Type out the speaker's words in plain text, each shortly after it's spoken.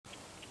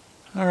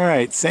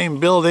Alright, same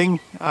building.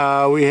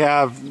 We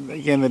have,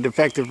 again, the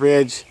defective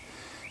ridge,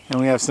 and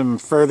we have some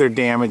further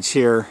damage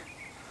here.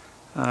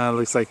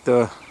 Looks like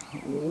the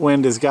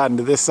wind has gotten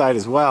to this side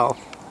as well,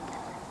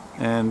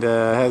 and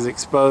has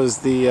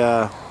exposed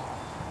the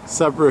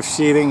subroof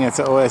sheeting. It's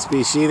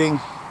OSB sheeting,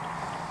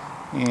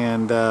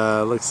 and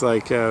looks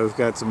like we've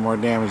got some more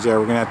damage there.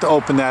 We're going to have to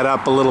open that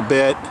up a little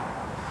bit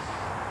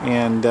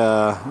and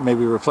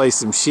maybe replace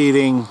some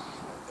sheeting,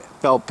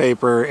 felt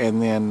paper,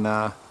 and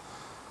then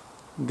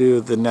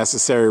do the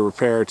necessary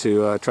repair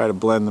to try to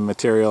blend the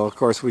material. Of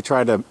course, we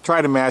try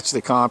to match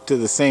the comp to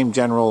the same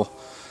general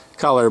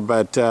color,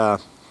 but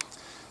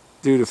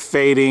due to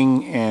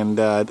fading and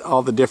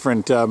all the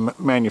different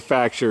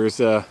manufacturers,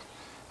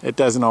 it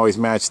doesn't always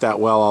match that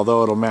well,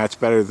 although it'll match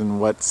better than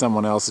what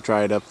someone else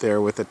tried up there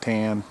with a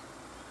tan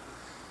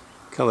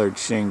colored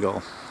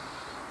shingle.